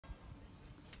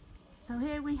So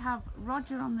here we have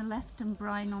Roger on the left and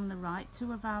Brian on the right,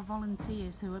 two of our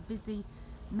volunteers who are busy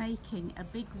making a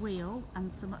big wheel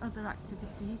and some other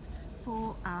activities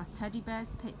for our teddy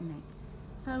bears picnic.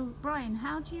 So Brian,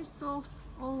 how do you source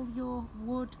all your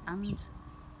wood and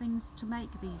things to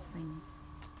make these things?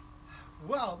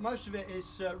 Well, most of it is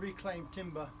reclaimed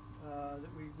timber that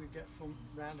we get from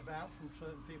roundabout from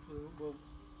certain people who will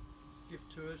give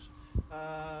to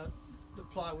us. The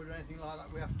plywood or anything like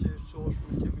that we have to source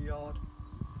from a timber yard.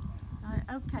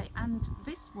 Okay, and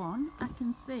this one I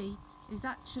can see is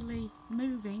actually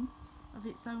moving of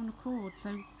its own accord.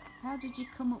 So how did you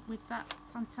come up with that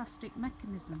fantastic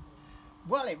mechanism?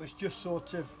 Well, it was just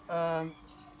sort of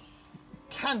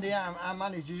Candy, our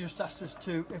manager, just asked us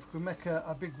to if we could make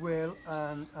a big wheel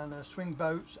and a swing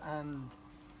boats and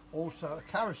also a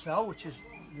carousel, which is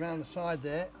around the side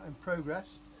there in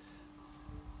progress.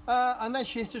 And then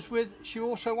she hit us with, she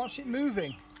also wants it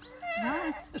moving.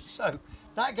 Right. So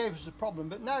that gave us a problem.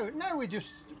 But no,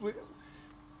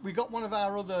 we got one of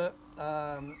our other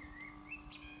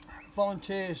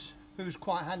volunteers who's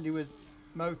quite handy with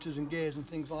motors and gears and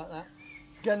things like that,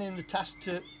 getting him the task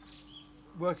to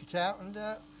work it out, and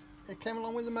it came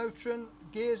along with the motor and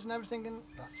gears and everything, and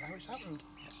that's how it's happened.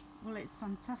 Well, it's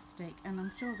fantastic, and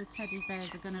I'm sure the teddy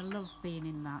bears are going to love being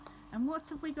in that. And what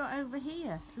have we got over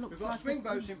here? Looks We've got like swing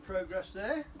boats in progress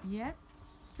there. Yep.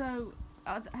 So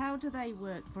how do they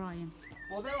work, Brian?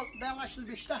 Well, they'll actually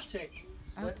be static.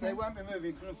 Okay. They won't be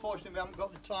moving, because unfortunately we haven't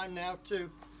got the time now to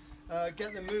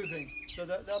get them moving. So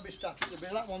they'll be static. There'll be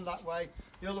that one that way,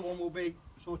 the other one will be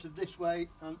sort of this way,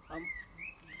 and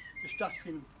just static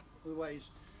in other ways.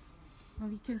 Well,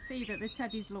 you can see that the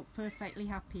teddies look perfectly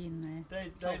happy in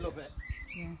there. They love it.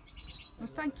 Yeah. Well,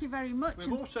 thank you very much.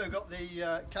 We've also got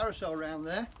the carousel around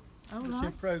there. Oh, It's right.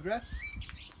 in progress.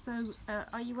 So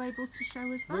are you able to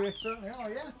show us that? We certainly are,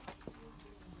 yeah.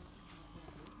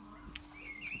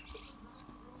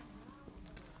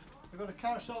 We've got a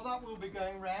carousel that will be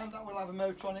going round. That will have a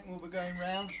motor on it and will be going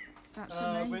round. That's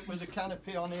amazing. With a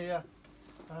canopy on here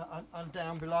and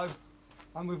down below.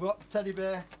 And we've got the teddy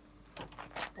bear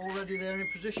already there in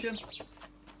position.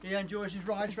 He enjoys his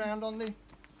rides round on the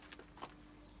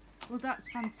Well, that's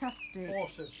fantastic.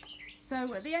 horses.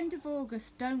 So at the end of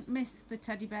August, don't miss the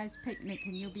Teddy Bears picnic,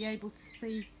 and you'll be able to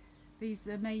see these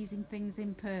amazing things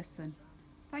in person.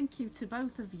 Thank you to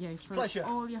both of you for Pleasure.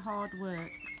 all your hard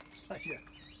work. Pleasure.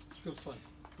 It's good fun.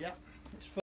 Yeah, it's fun.